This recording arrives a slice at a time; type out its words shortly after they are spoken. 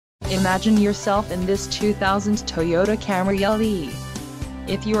Imagine yourself in this 2000 Toyota Camry LE.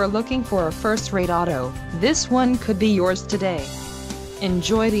 If you are looking for a first-rate auto, this one could be yours today.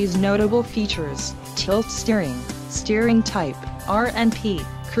 Enjoy these notable features: tilt steering, steering type, R&P,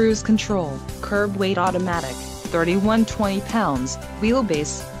 cruise control, curb weight automatic, 3120 pounds,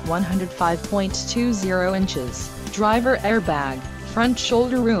 wheelbase, 105.20 inches, driver airbag, front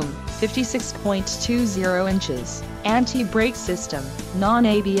shoulder room, 56.20 inches, anti-brake system,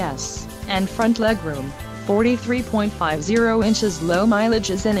 non-ABS, and front legroom, 43.50 inches. Low mileage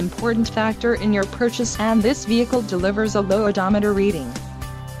is an important factor in your purchase, and this vehicle delivers a low odometer reading.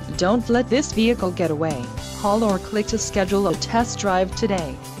 Don't let this vehicle get away. Call or click to schedule a test drive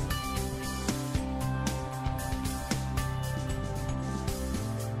today.